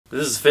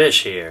This is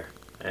Fish here,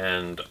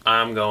 and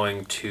I'm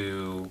going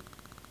to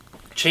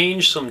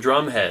change some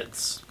drum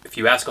heads. If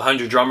you ask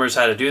 100 drummers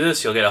how to do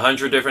this, you'll get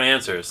 100 different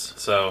answers.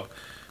 So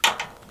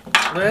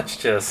let's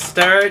just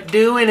start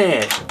doing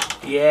it.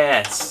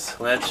 Yes,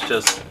 let's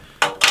just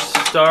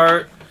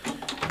start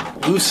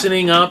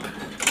loosening up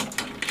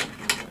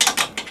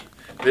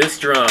this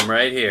drum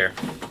right here.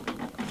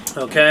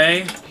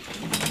 Okay?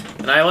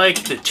 And I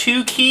like the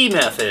 2-key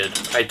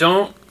method. I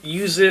don't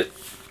use it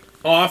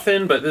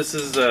often, but this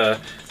is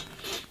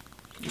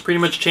pretty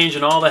much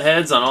changing all the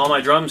heads on all my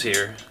drums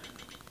here.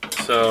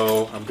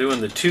 So I'm doing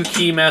the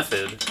 2-key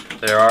method.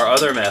 There are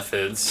other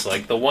methods,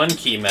 like the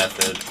 1-key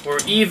method, or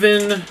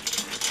even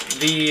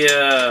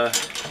the,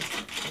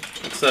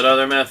 what's that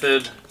other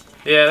method?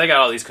 Yeah, they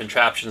got all these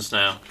contraptions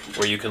now,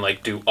 where you can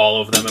like do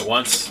all of them at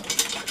once.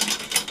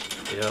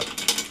 Yep.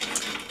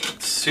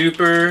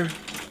 Super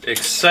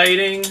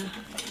exciting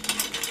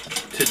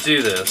to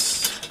do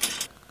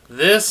this.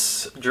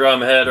 This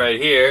drum head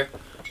right here,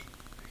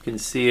 you can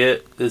see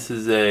it. This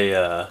is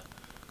a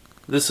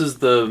this is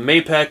the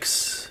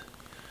Mapex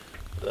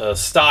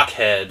stock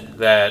head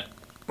that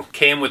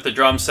came with the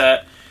drum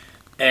set,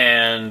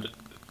 and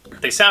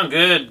they sound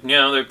good. You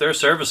know, they're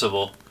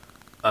serviceable.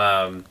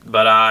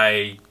 But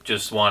I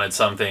just wanted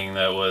something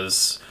that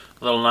was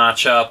a little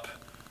notch up,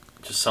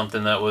 just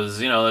something that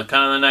was, you know,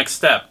 kind of the next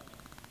step.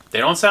 They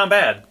don't sound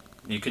bad.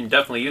 You can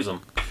definitely use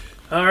them.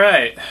 All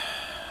right.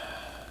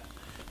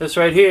 This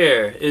right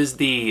here is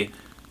the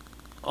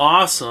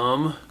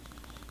awesome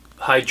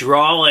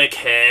hydraulic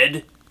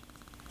head,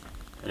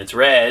 and it's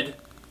red.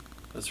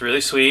 It's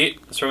really sweet.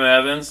 It's from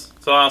Evans.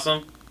 It's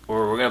awesome.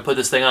 We're gonna put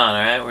this thing on.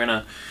 All right, we're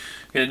gonna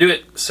do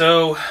it.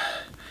 So,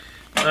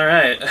 all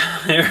right,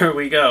 here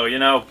we go. You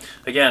know,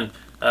 again,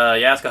 you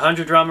ask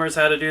 100 drummers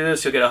how to do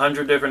this, you'll get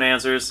 100 different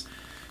answers.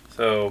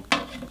 So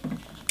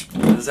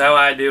this is how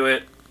I do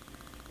it.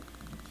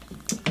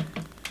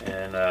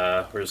 And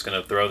we're just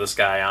gonna throw this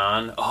guy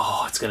on.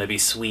 Oh, it's gonna be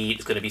sweet.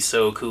 It's gonna be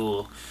so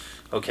cool.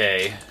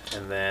 Okay,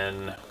 and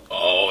then,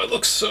 oh, it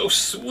looks so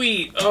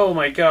sweet. Oh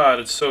my God,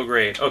 it's so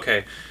great.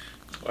 Okay,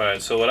 all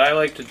right, so what I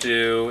like to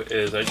do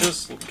is I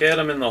just get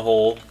them in the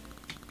hole.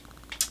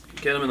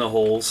 Get them in the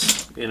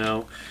holes, you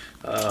know.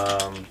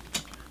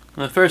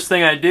 The first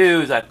thing I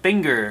do is I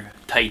finger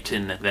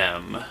tighten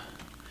them,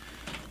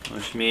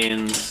 which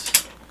means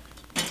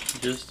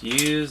just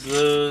use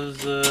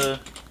those,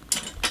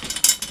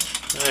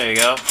 there you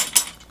go.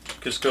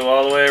 Just go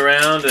all the way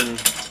around and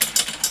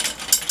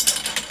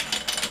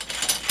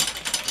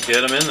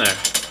get them in there.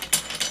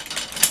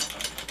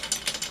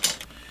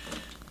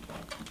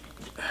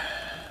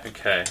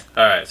 Okay,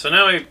 alright, so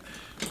now we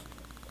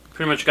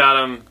pretty much got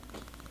them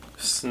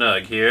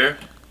snug here.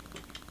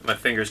 My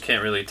fingers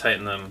can't really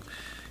tighten them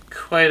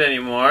quite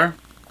anymore.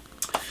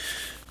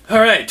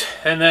 Alright,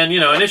 and then, you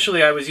know,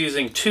 initially I was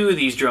using 2 of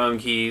these drum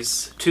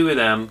keys, 2 of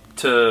them,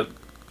 to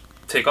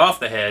take off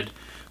the head.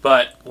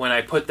 But when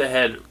I put the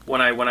head,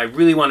 when I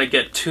really want to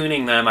get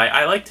tuning them,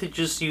 I like to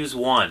just use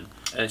 1.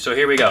 And so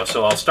here we go.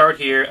 So I'll start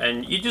here,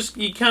 and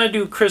you kind of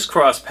do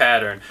crisscross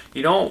pattern.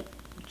 You don't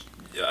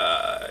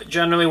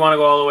generally want to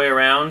go all the way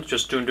around,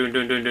 just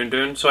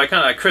doon. So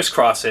I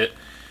crisscross it.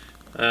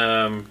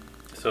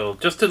 So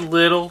just a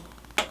little,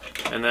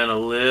 and then a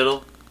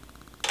little,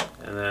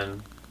 and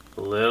then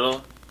a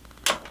little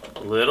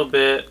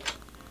bit,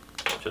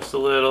 just a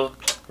little.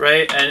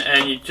 Right,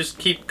 and you just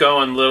keep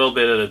going a little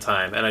bit at a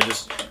time, and I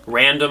just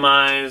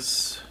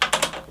randomize,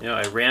 you know,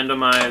 I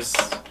randomize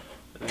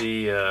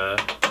the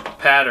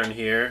pattern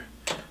here,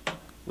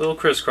 little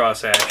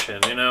crisscross action,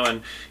 you know,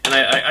 and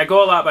I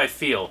go a lot by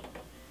feel.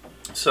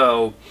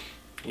 So,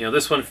 you know,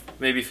 this one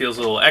maybe feels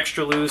a little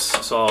extra loose,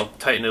 so I'll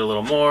tighten it a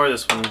little more.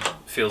 This one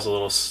feels a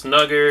little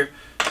snugger,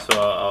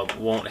 so I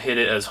won't hit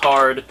it as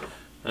hard,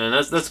 and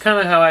that's kind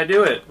of how I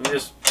do it.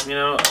 Just, you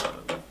know,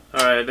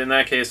 all right. In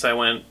that case, I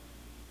went.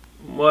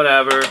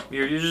 Whatever,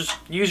 you just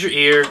use your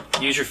ear,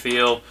 use your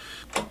feel.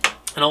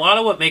 And a lot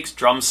of what makes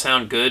drums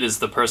sound good is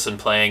the person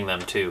playing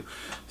them too.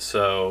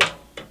 So,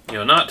 you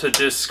know, not to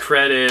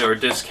discredit or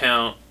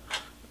discount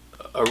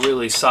a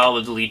really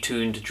solidly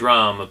tuned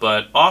drum,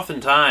 but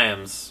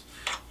oftentimes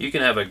you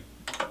can have a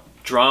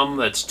drum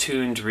that's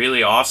tuned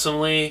really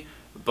awesomely,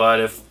 but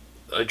if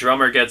a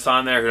drummer gets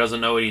on there who doesn't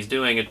know what he's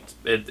doing,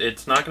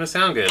 it's not going to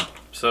sound good.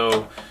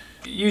 So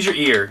use your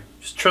ear,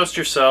 just trust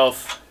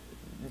yourself,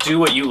 do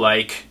what you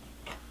like.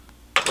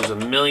 There's a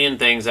million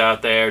things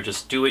out there.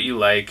 Just do what you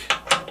like.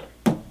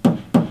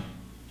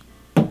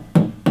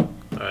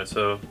 Alright,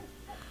 so.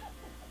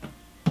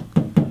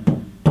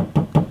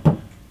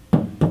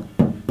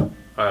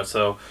 Alright,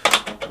 so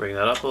bring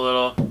that up a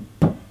little.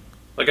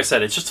 Like I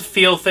said, it's just a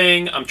feel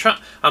thing.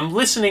 I'm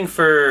listening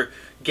for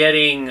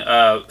getting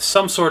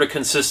some sort of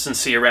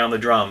consistency around the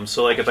drum.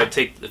 So like if I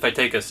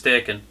take a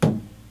stick and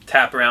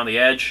tap around the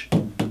edge.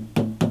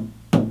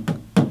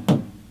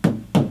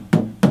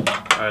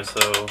 Alright,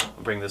 so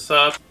I'll bring this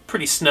up.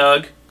 Pretty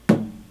snug.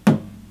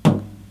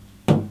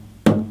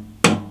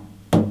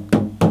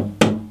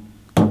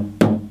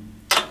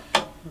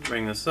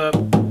 Bring this up.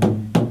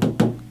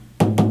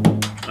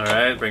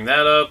 Alright. Alright, bring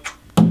that up.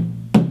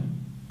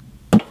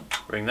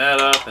 Bring that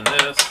up, and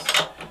this.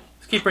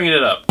 Let's keep bringing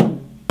it up.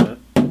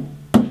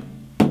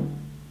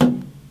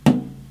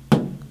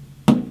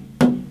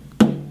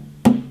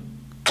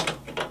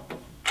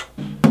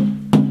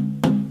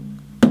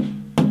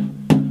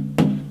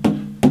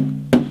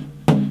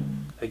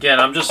 Again,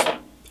 I'm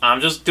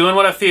just doing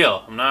what I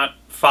feel. I'm not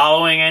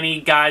following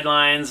any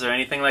guidelines or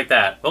anything like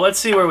that. But let's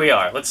see where we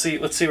are. Let's see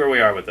where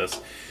we are with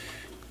this.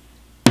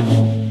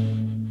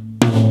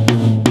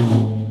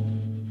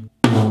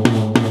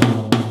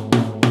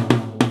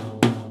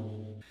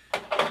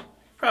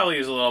 Probably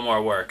use a little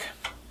more work.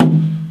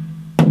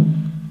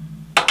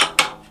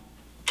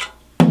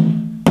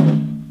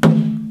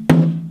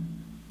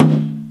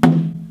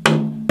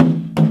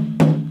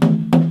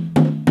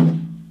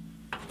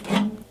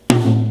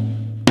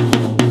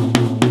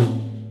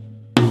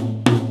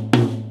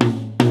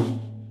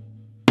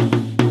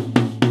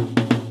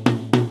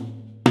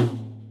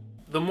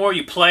 The more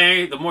you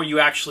play, the more you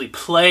actually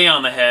play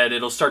on the head,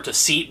 it'll start to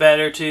seat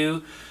better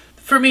too.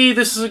 For me,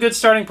 this is a good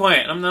starting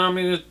point. I'm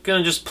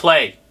gonna just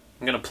play.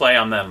 I'm gonna play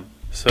on them.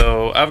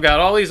 So I've got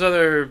all these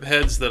other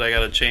heads that I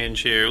gotta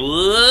change here.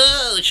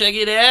 Whoa, check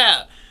it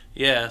out.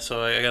 Yeah,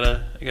 so I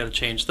gotta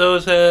change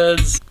those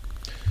heads.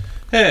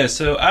 Hey,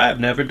 so I've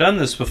never done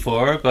this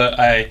before, but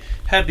I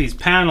had these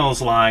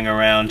panels lying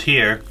around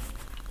here.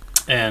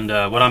 And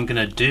what I'm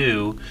gonna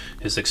do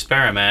is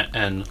experiment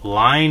and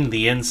line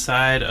the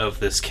inside of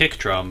this kick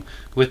drum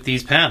with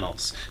these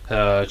panels.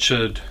 It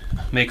should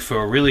make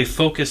for a really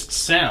focused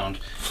sound.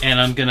 And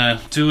I'm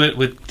gonna do it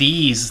with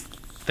these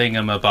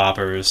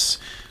thingamabobbers.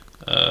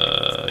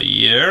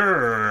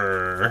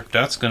 Yeah,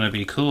 that's gonna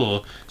be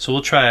cool. So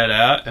we'll try it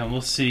out and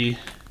we'll see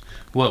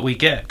what we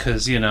get,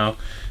 because you know,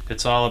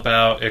 it's all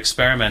about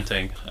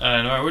experimenting.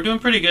 And we're doing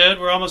pretty good.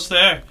 We're almost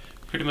there.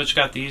 Pretty much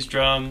got these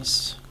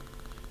drums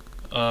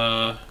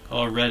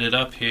all redded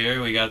up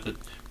here. We got the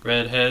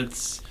red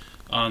heads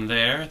on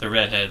there. The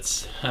red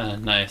heads.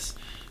 Nice.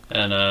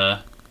 And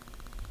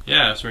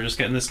yeah, so we're just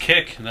getting this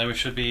kick and then we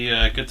should be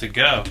good to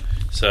go.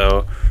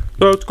 So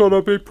that's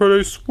gonna be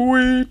pretty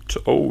sweet.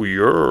 Oh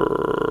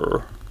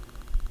yeah.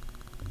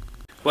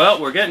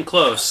 Well, we're getting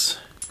close.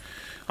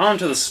 On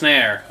to the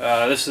snare.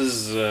 This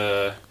is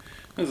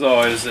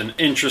always an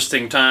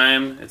interesting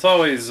time. It's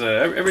always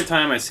every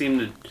time I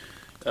seem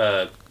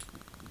to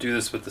do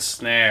this with the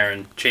snare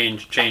and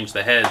change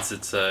the heads,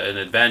 it's an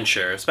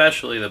adventure,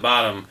 especially the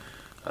bottom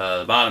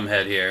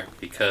head here,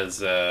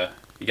 because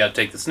you got to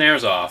take the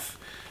snares off,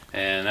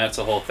 and that's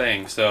the whole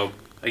thing. So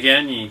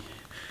again, you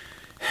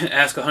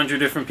ask 100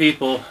 different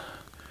people,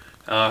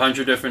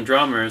 100 different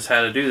drummers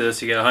how to do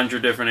this, you get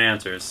 100 different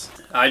answers.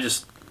 I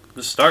just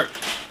start,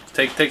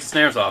 take the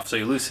snares off. So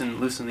you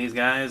loosen these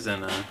guys,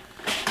 and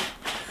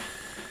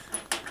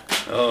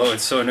oh,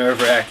 it's so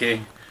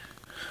nerve-wracking.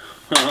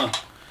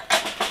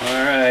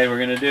 Alright, we're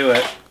gonna do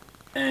it.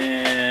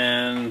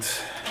 And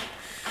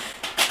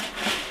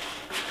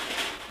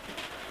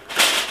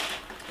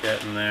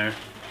getting there.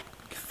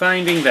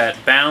 Finding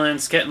that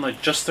balance, getting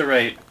like just the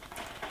right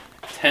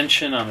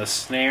tension on the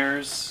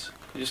snares.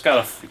 You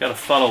gotta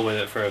fuddle with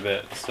it for a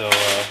bit. So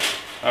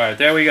alright,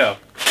 there we go.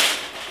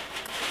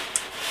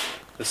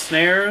 The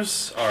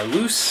snares are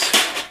loose.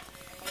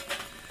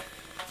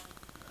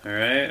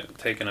 Alright,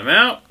 taking them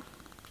out.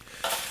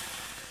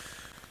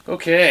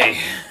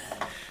 Okay.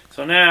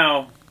 So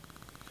now,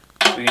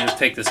 we can just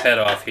take this head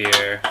off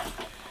here.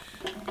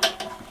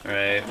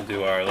 Alright, we'll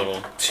do our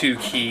little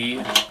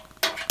two-key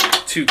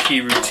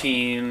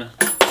routine.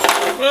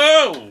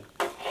 Whoa!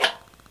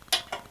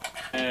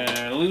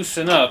 And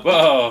loosen up.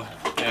 Oh,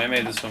 yeah, I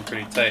made this one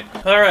pretty tight.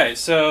 Alright,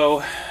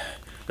 so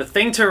the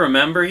thing to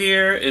remember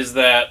here is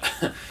that,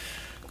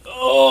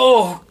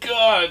 oh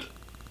god,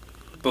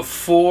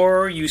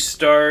 before you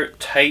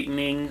start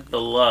tightening the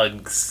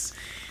lugs,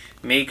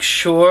 make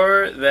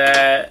sure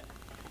that,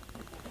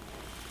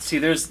 see,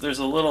 there's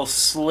a little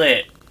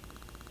slit.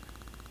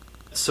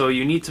 So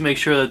you need to make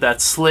sure that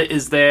that slit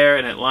is there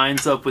and it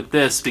lines up with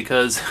this,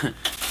 because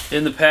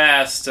in the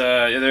past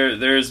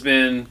there's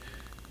been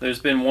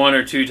one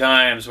or two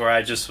times where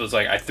I just was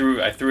like, I threw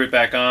it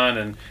back on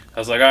and I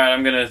was like, all right,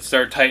 I'm gonna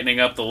start tightening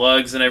up the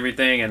lugs and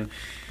everything, and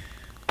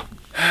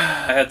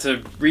I had to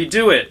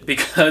redo it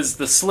because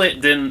the slit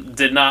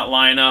did not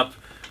line up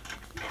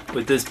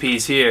with this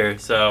piece here.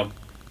 So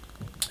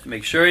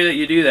make sure that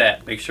you do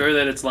that. Make sure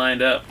that it's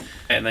lined up.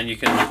 And then you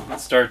can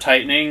start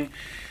tightening,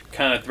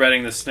 kind of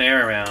threading the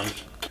snare around.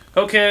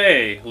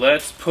 Okay,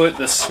 let's put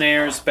the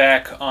snares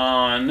back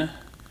on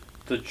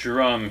the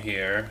drum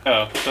here.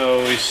 Oh,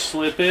 so we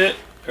slip it,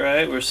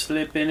 right? We're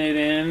slipping it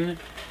in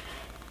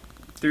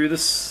through the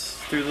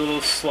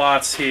little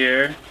slots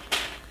here.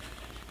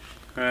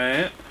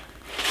 Right?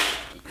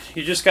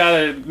 You just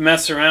gotta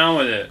mess around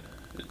with it.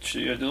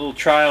 A little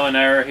trial and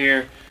error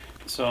here.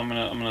 So I'm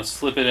gonna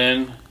slip it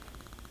in.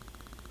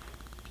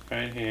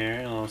 Right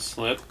here, a little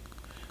slip.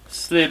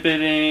 Slip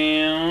it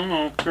in,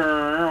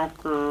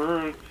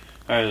 okay.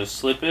 Alright, just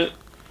slip it.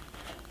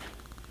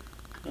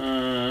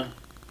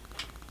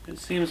 It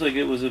seems like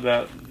it was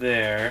about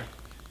there.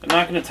 I'm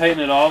not going to tighten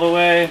it all the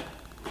way,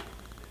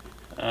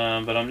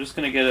 but I'm just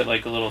going to get it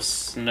like a little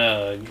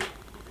snug.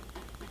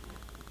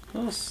 A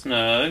little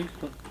snug.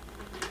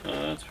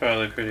 That's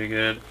probably pretty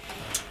good.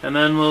 And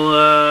then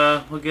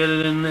we'll get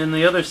it in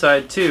the other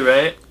side too,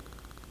 right?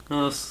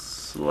 We'll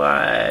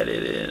slide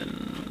it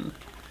in.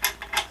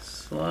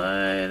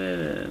 Slide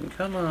it in.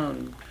 Come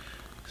on.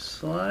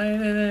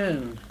 Slide it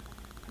in.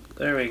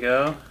 There we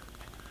go.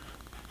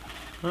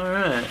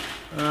 Alright.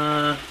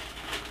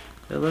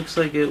 It looks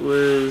like it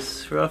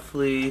was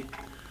roughly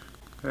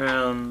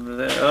around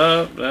there.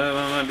 Oh, that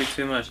might be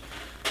too much.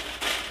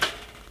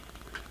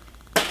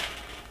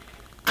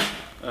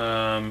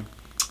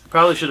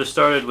 Probably should have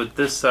started with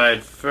this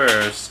side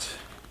first.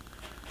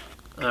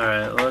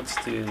 Alright, let's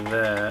do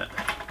that.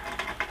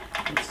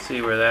 Let's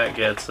see where that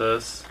gets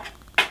us.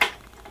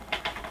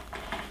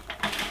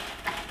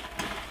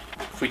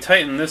 If we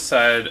tighten this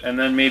side, and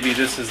then maybe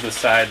this is the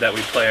side that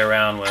we play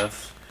around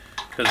with.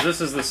 Because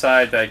this is the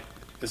side that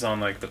is on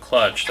like the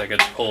clutch that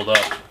gets pulled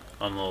up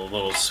on the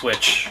little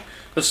switch.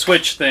 The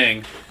switch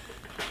thing.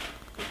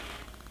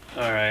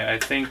 Alright, I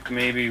think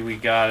maybe we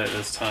got it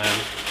this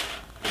time.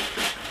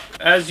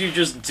 As you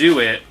just do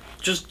it,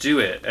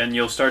 and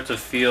you'll start to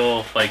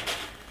feel like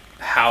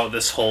how the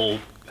whole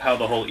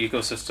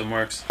ecosystem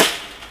works.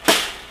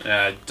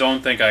 I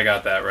don't think I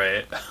got that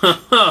right.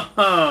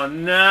 Oh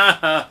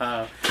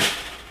no!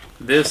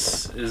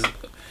 This is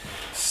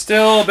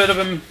still a bit of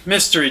a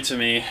mystery to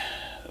me,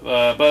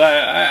 but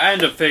I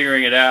end up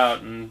figuring it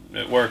out, and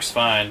it works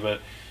fine.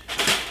 But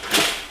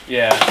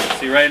yeah,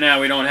 see, right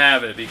now we don't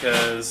have it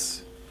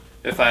because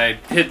if I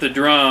hit the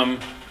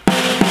drum.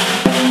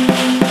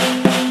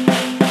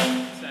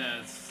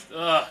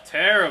 Ugh,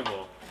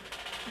 terrible.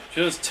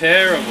 Just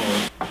terrible.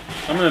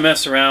 I'm gonna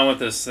mess around with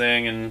this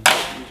thing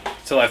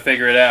until I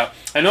figure it out.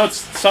 I know it's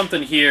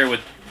something here with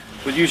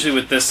usually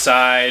with this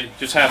side.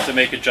 Just have to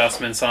make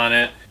adjustments on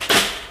it.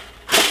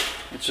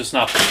 It's just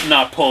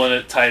not pulling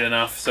it tight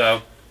enough,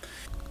 so.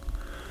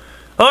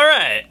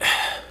 Alright.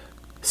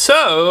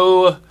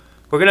 So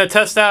we're gonna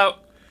test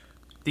out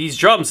these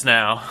drums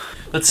now.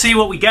 Let's see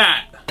what we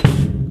got.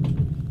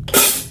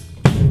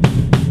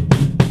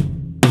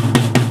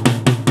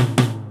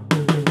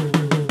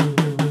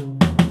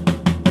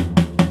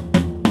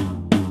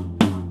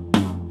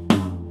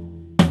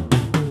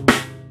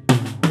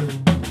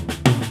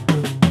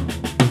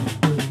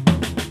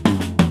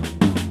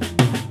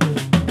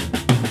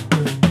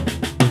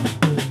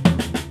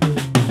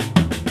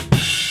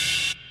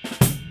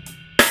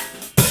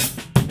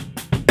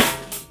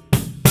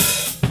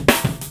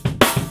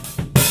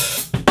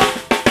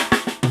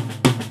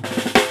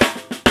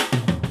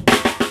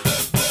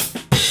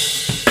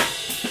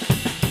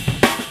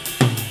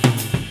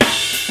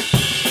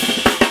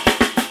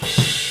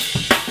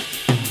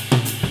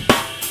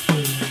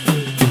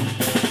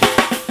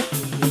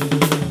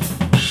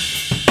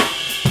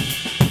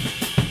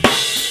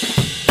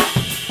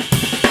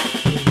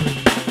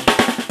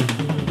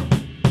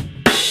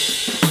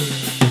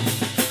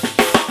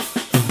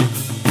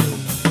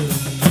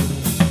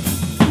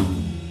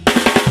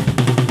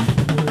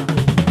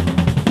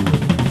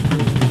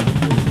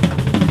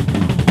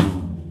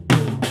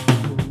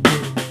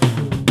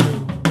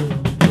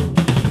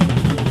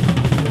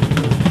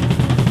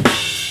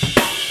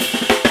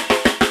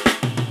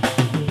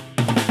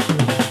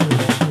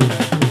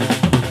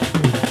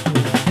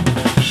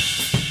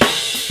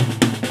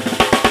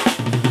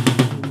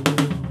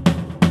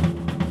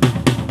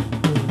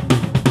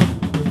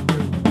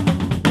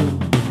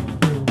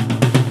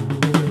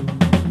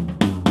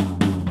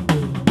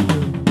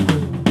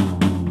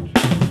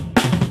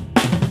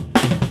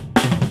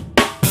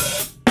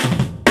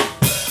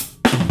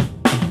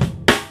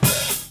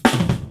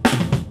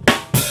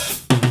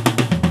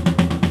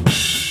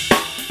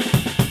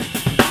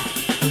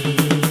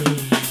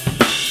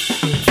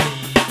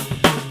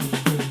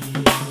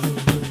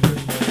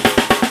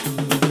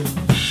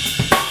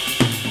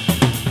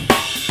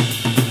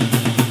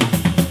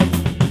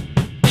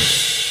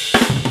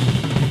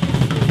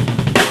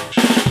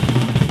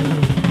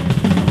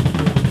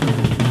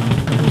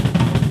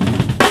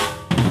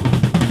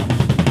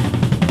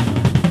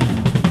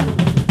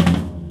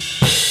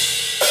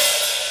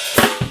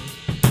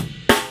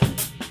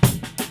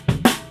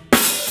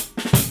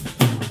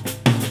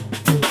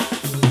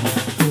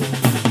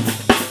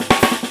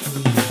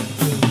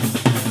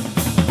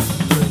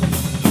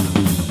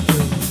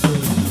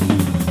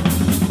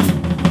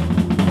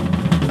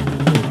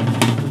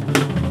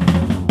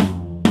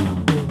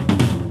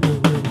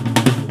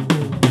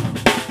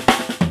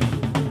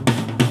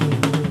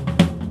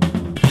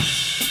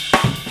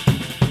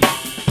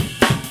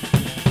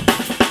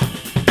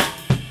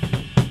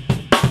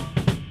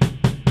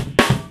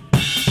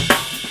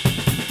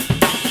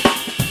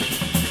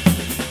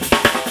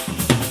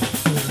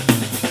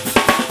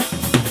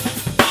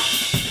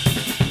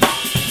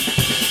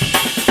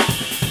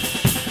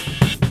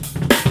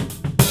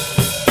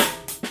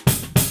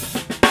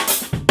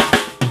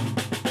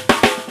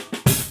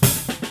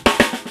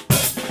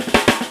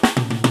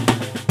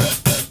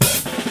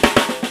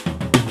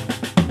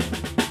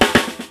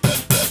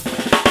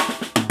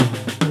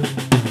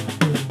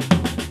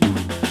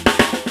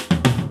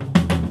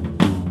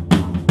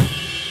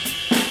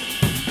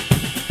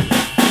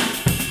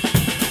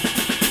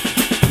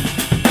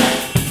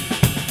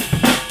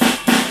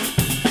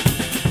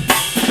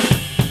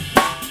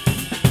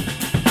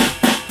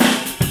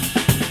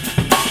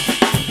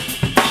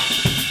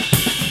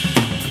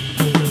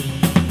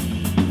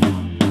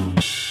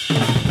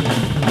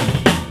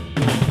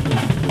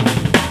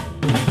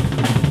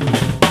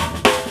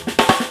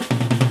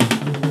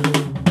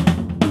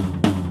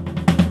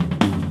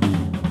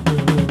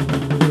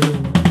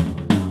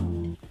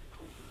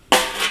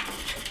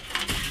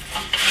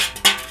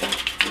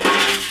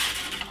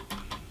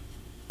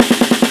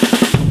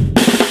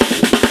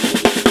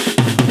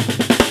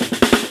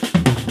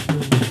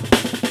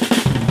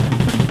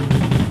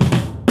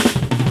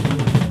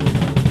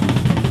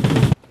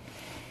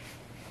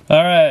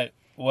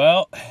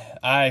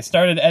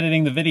 started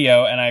editing the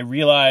video and I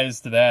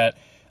realized that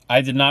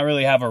I did not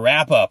really have a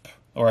wrap-up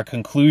or a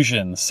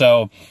conclusion.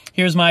 So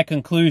here's my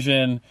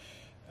conclusion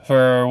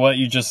for what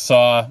you just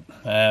saw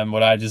and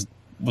what I just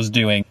was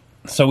doing.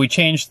 So we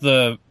changed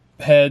the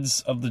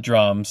heads of the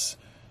drums.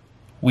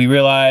 We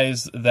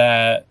realized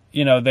that,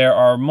 you know, there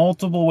are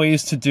multiple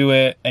ways to do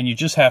it, and you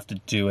just have to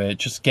do it.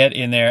 Just get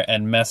in there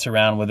and mess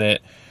around with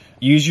it.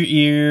 Use your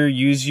ear,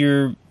 use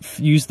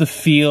the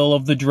feel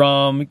of the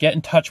drum, get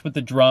in touch with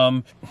the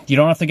drum. You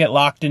don't have to get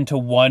locked into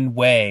one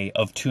way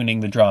of tuning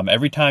the drum.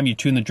 Every time you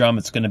tune the drum,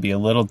 it's going to be a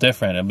little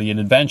different. It'll be an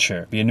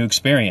adventure, be a new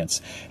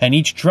experience. And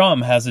each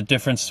drum has a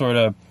different sort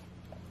of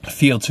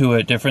feel to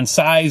it. Different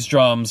size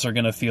drums are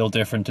going to feel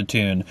different to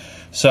tune.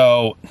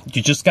 So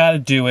you just got to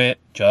do it.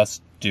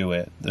 Just do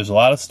it. There's a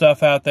lot of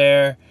stuff out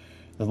there.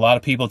 There's a lot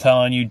of people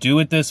telling you, do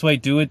it this way,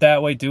 do it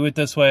that way, do it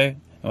this way.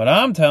 And what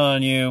I'm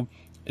telling you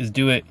is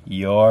do it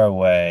your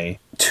way.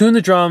 Tune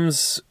the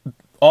drums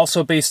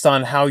also based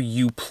on how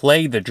you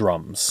play the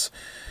drums.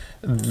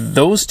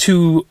 Those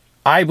two,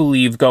 I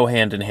believe, go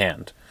hand in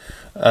hand.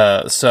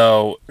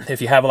 So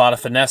if you have a lot of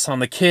finesse on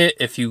the kit,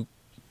 if you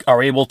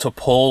are able to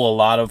pull a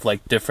lot of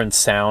like different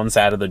sounds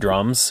out of the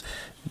drums,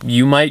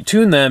 you might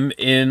tune them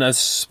in a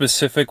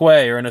specific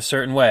way or in a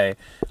certain way.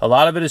 A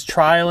lot of it is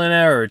trial and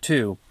error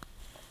too.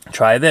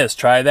 Try this,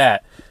 try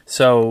that.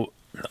 So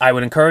I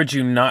would encourage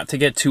you not to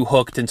get too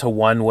hooked into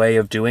one way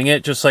of doing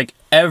it. Just like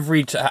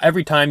every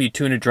time you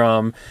tune a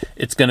drum,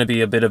 it's going to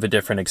be a bit of a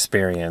different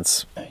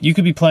experience. You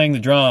could be playing the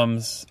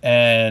drums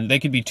and they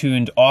could be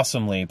tuned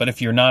awesomely, but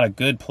if you're not a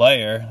good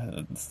player,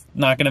 it's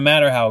not going to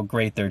matter how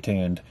great they're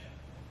tuned.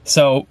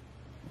 So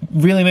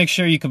really make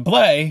sure you can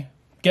play,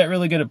 get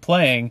really good at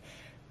playing,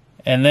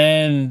 and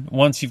then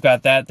once you've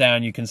got that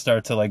down, you can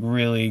start to like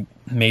really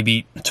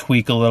maybe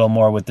tweak a little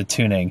more with the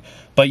tuning.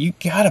 But you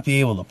gotta be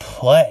able to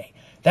play.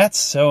 That's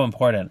so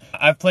important.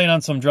 I've played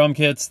on some drum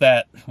kits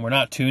that were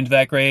not tuned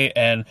that great,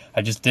 and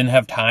I just didn't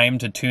have time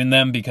to tune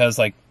them because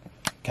like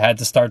I had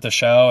to start the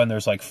show and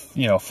there's like,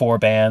 you know, 4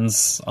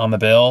 bands on the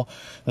bill.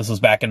 This was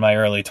back in my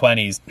early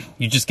 20s.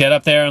 You just get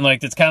up there and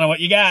like, it's kind of what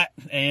you got,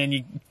 and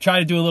you try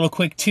to do a little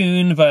quick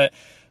tune, but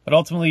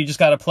ultimately you just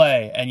got to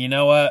play. And you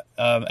know what?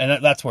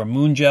 And that's where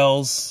moon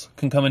gels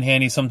can come in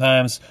handy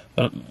sometimes.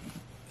 But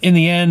in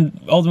the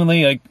end,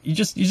 ultimately, like you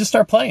just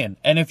start playing.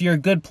 And if you're a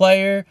good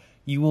player,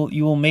 you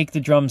will make the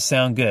drums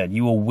sound good.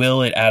 You will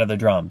will it out of the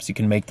drums. You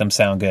can make them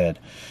sound good.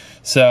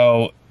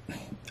 So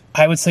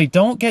I would say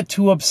don't get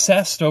too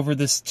obsessed over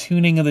this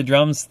tuning of the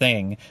drums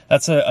thing.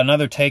 That's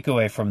another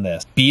takeaway from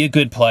this. Be a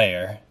good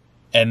player,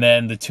 and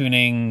then the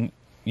tuning,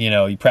 you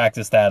know, you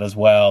practice that as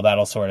well.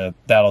 That'll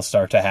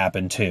start to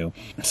happen too.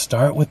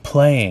 Start with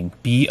playing.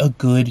 Be a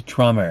good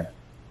drummer.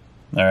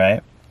 All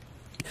right?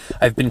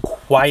 I've been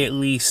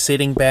quietly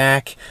sitting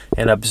back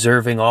and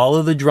observing all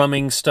of the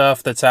drumming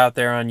stuff that's out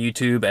there on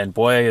YouTube, and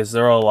boy, is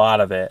there a lot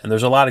of it. And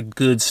there's a lot of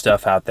good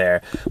stuff out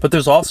there. But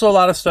there's also a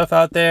lot of stuff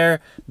out there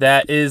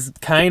that is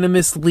kind of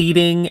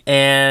misleading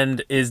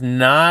and is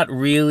not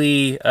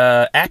really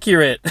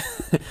accurate.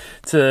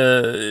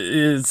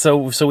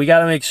 So we got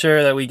to make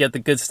sure that we get the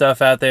good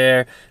stuff out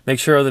there, make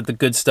sure that the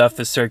good stuff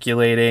is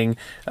circulating.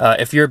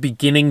 If you're a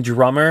beginning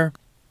drummer,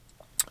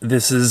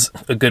 this is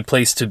a good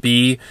place to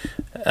be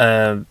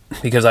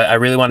because I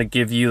really want to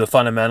give you the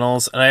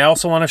fundamentals. And I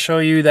also want to show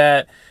you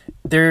that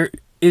there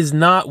is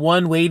not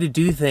one way to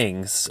do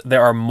things.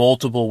 There are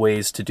multiple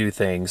ways to do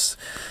things.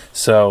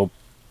 So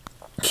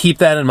keep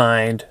that in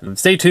mind.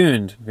 Stay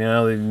tuned. You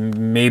know,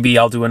 maybe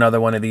I'll do another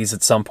one of these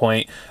at some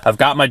point. I've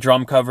got my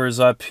drum covers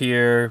up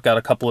here. Got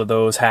a couple of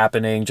those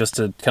happening just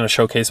to kind of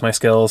showcase my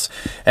skills.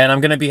 And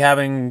I'm going to be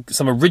having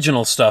some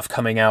original stuff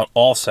coming out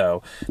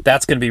also.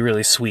 That's going to be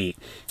really sweet.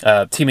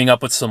 Teaming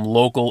up with some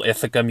local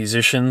Ithaca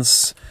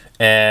musicians.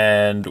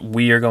 And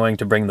we are going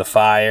to bring the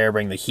fire,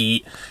 bring the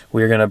heat.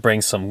 We're going to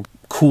bring some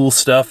cool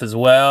stuff as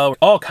well.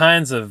 All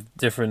kinds of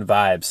different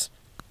vibes.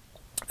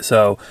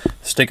 So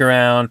stick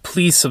around.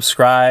 Please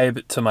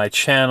subscribe to my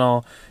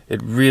channel. It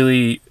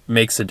really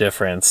makes a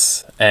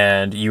difference,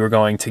 and you are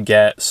going to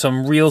get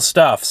some real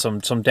stuff, some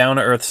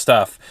down-to-earth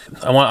stuff.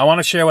 I want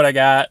to share what I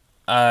got.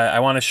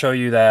 I want to show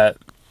you that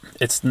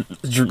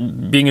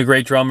being a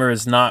great drummer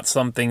is not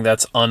something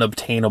that's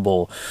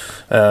unobtainable.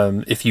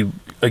 If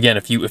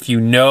you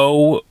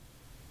know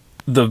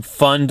the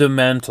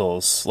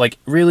fundamentals, like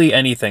really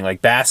anything,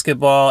 like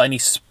basketball, any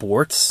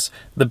sports,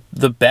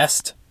 the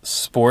best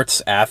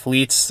sports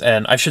athletes,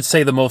 and I should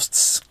say the most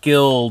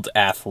skilled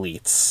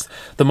athletes.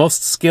 The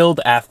most skilled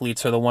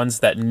athletes are the ones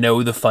that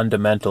know the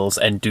fundamentals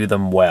and do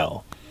them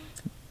well.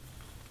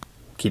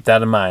 Keep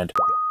that in mind.